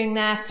nurses during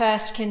their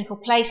first clinical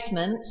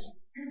placement,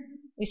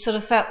 we sort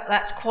of felt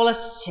that's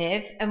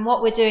qualitative, and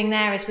what we're doing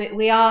there is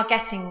we are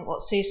getting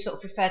what Sue sort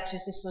of referred to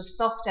as this sort of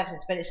soft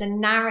evidence, but it's a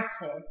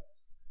narrative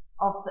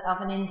of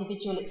an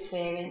individual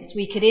experience.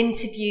 We could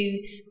interview,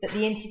 but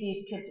the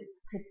interviews could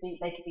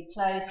be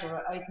closed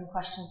or open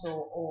questions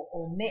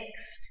or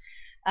mixed.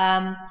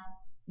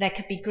 There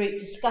could be group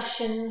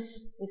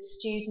discussions with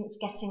students,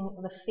 getting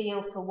the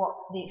feel for what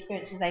the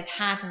experiences they've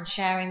had and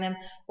sharing them,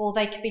 or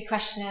they could be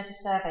questionnaires or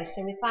surveys.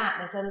 So with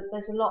that,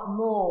 there's a lot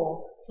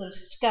more sort of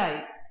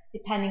scope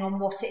depending on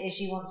what it is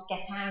you want to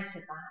get out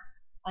of that.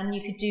 And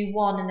you could do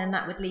one, and then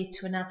that would lead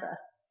to another.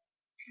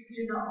 Could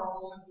you not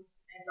also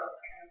end up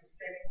kind of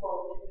saying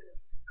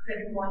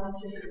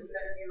quantitative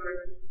that you were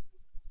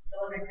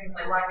delivering things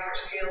like Likert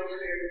scales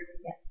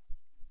where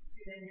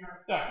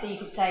so you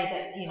could say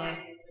that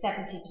 70%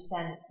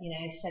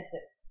 said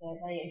that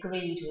they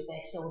agreed with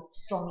this or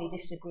strongly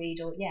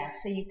disagreed, or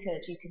so you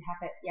could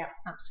have it,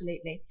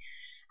 absolutely.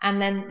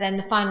 And then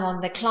the final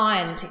one, the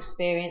client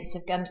experience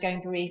of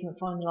undergoing bereavement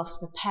following the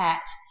loss of a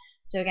pet.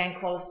 So again,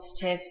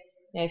 qualitative,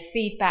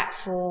 feedback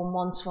form,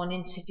 one-to-one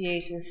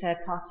interviews with third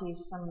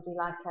parties, somebody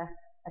like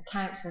a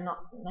counsellor, not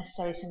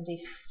necessarily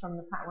somebody from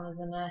one of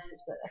the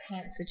nurses, but a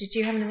counsellor. Did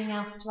you have anything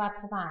else to add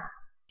to that?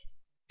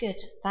 Good.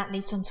 That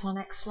leads on to our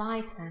next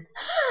slide then.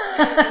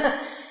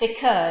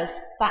 Because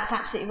that's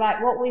absolutely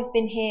right. What we've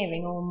been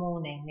hearing all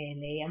morning,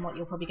 really, and what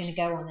you're probably going to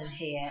go on and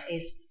hear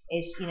is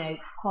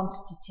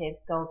quantitative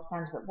gold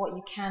standard. But what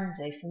you can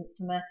do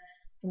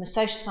from a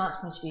social science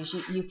point of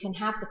view, you can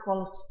have the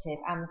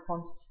qualitative and the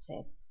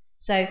quantitative.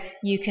 So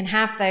you can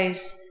have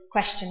those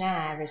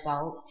questionnaire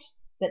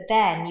results, but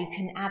then you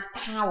can add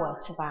power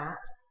to that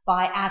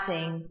by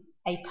adding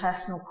a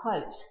personal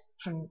quote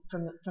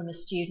from a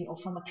student or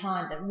from a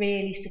client that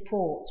really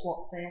supports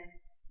what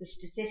the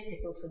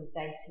statistical sort of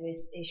data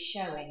is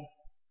showing.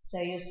 So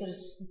you're sort of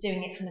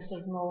doing it from a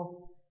sort of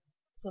more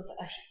sort of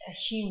a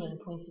human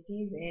point of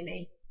view,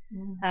 really.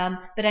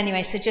 But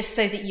anyway, so just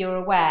so that you're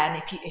aware,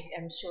 and if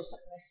I'm sure most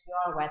of you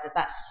are aware that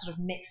that's a sort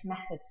of mixed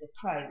methods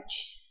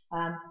approach,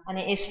 and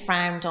it is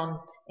frowned on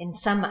in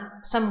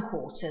some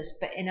quarters,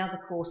 but in other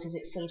quarters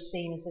it's sort of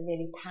seen as a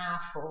really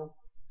powerful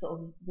sort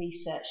of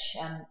research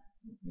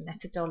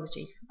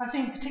methodology. I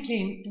think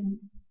particularly in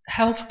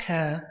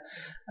healthcare,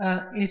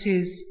 it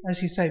is,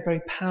 as you say,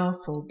 very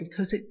powerful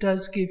because it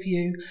does give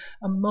you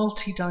a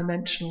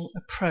multi-dimensional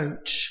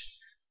approach.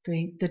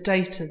 The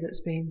data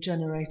that's being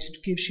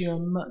generated gives you a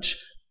much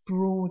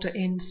broader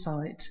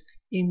insight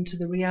into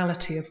the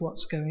reality of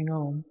what's going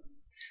on.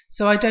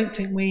 So I don't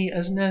think we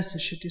as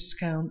nurses should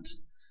discount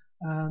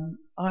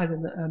either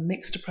a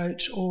mixed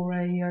approach or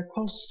a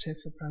qualitative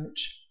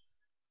approach.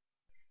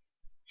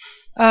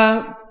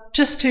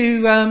 Just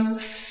to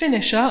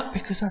finish up,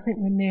 because I think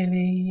we're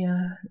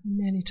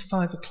nearly to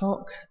 5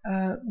 o'clock,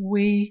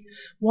 we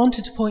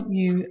wanted to point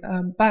you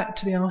back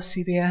to the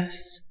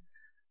RCVS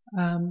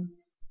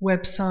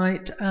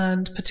website,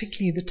 and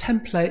particularly the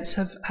templates.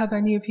 Have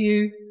any of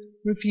you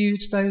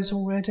reviewed those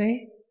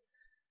already?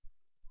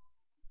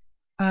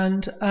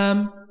 And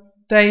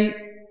they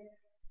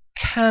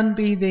can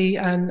be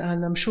and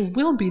I'm sure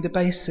will be the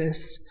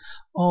basis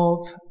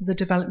of the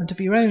development of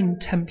your own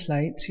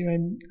templates, your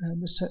own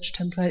research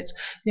templates.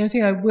 The only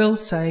thing I will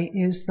say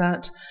is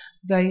that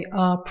they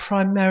are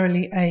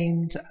primarily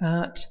aimed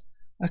at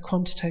a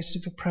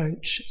quantitative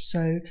approach,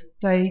 so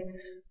they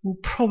will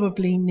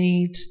probably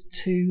need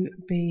to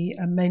be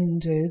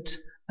amended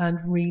and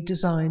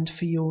redesigned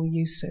for your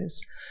uses.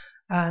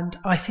 And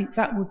I think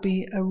that would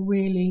be a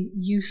really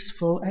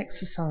useful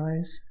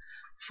exercise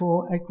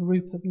for a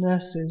group of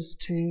nurses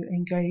to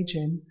engage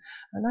in.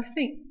 And I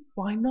think,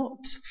 why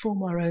not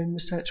form our own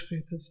research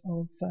group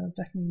of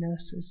veterinary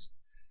nurses?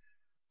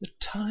 The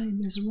time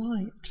is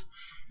right.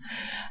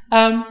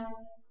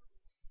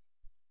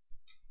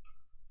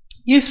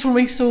 Useful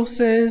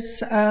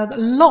resources,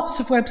 lots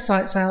of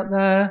websites out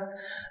there.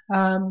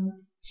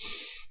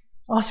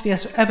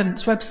 RCVS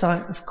Evidence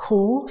website, of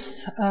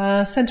course,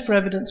 Centre for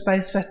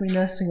Evidence-Based Veterinary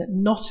Nursing at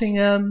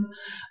Nottingham,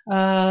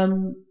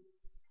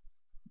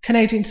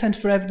 Canadian Centre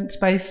for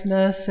Evidence-Based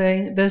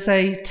Nursing. There's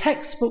a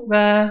textbook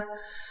there,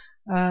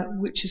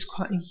 which is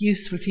quite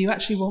useful if you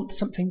actually want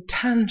something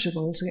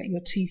tangible to get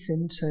your teeth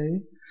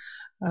into.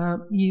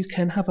 You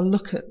can have a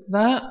look at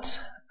that,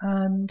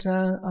 and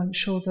I'm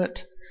sure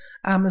that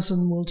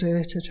Amazon will do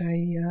it at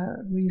a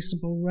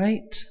reasonable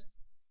rate.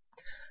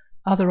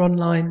 Other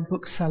online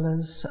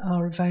booksellers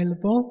are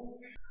available.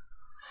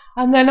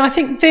 And then I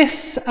think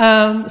this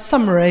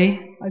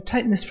summary, I've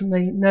taken this from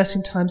the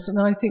Nursing Times, and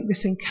I think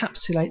this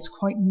encapsulates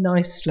quite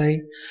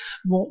nicely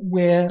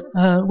where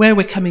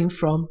we're coming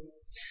from.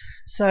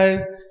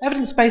 So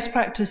evidence-based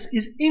practice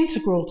is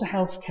integral to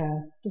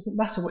healthcare. Doesn't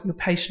matter what your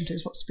patient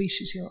is, what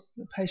species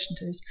your patient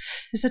is.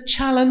 It's a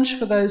challenge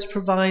for those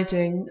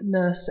providing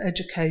nurse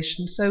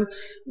education. So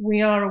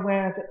we are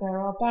aware that there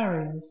are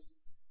barriers,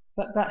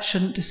 but that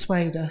shouldn't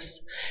dissuade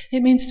us.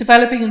 It means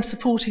developing and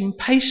supporting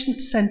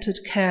patient-centred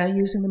care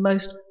using the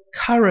most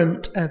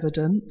current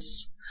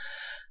evidence.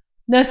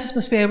 Nurses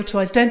must be able to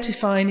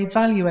identify and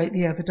evaluate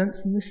the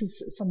evidence, and this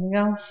is something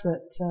else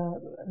that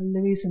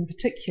Louise in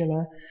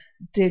particular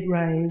did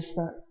raise,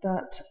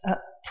 that at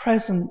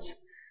present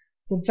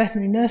the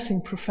veterinary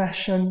nursing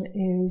profession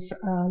is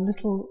a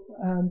little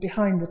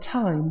behind the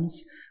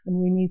times, and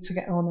we need to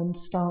get on and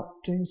start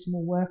doing some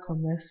more work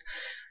on this.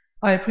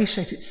 I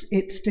appreciate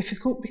it's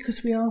difficult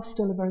because we are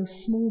still a very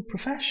small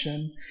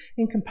profession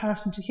in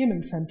comparison to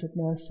human-centred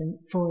nursing,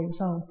 for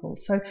example.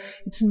 So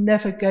it's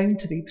never going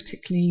to be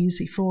particularly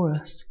easy for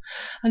us.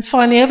 And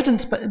finally,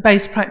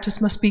 evidence-based practice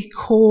must be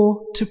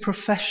core to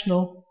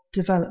professional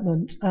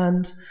development.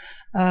 And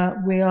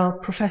we are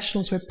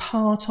professionals, we're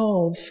part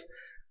of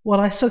what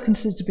I still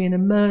consider to be an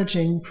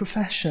emerging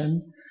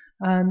profession.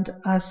 And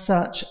as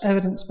such,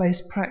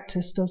 evidence-based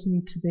practice does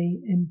need to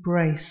be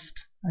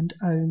embraced and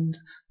owned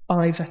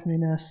by veterinary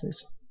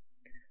nurses.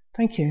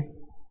 Thank you.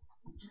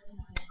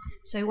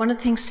 So one of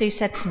the things Sue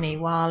said to me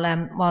while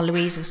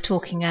Louise was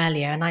talking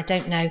earlier, and I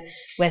don't know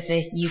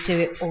whether you do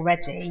it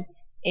already,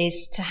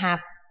 is to have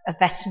of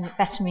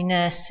veterinary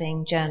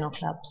nursing journal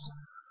clubs,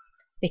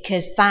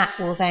 because that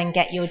will then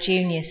get your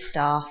junior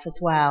staff as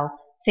well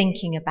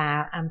thinking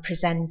about and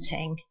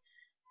presenting,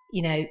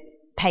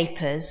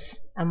 papers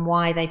and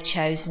why they've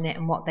chosen it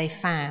and what they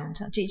found.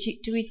 Do you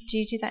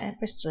do that at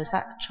Bristol? Is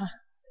that Because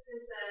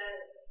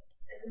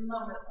at the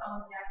moment,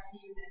 only the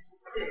ICU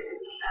nurses do.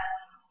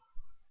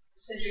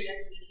 Surgery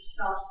nurses is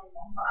starting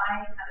one, but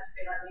I kind of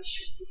feel like we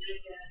should be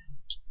doing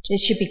it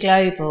should be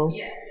global.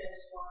 Yeah,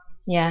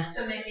 nurse-wise. Yeah.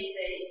 So maybe my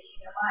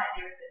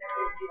idea is that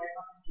maybe we do it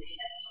monthly,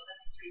 and so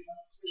every 3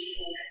 months we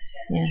all get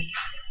together. Yeah.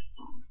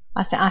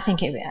 I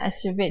think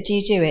it's a bit. Do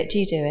you do it?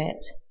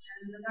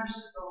 And the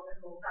nurses all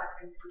been all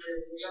tapped into the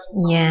job.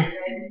 Yeah.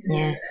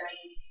 Yeah.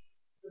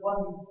 The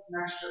one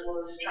nurse that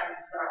was trying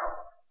to start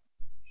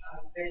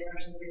up, the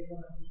nurse is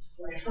just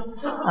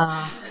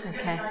left.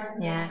 Okay.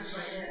 Yeah.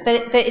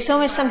 But it's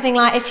almost something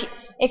like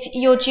if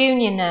your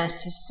junior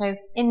nurses, so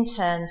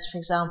interns, for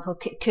example,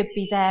 could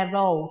be their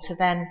role to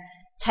then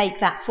take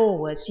that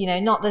forwards.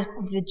 Not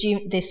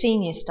the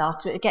senior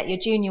staff, but get your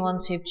junior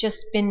ones who've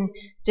just been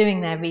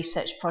doing their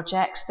research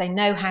projects. They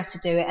know how to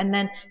do it, and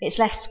then it's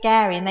less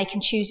scary, and they can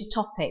choose a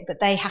topic, but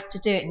they have to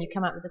do it, and you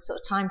come up with a sort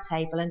of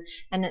timetable,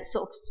 and it's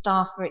sort of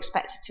staff are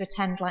expected to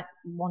attend like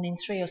 1 in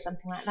 3 or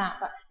something like that.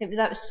 But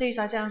that was Sue's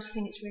idea. I just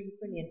think it's really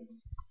brilliant.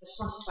 So I just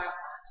wanted to add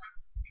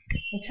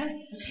that. Okay.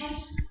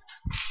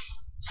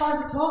 It's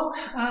 5 o'clock.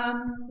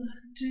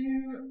 Do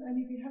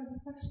any of you have any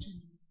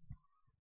questions?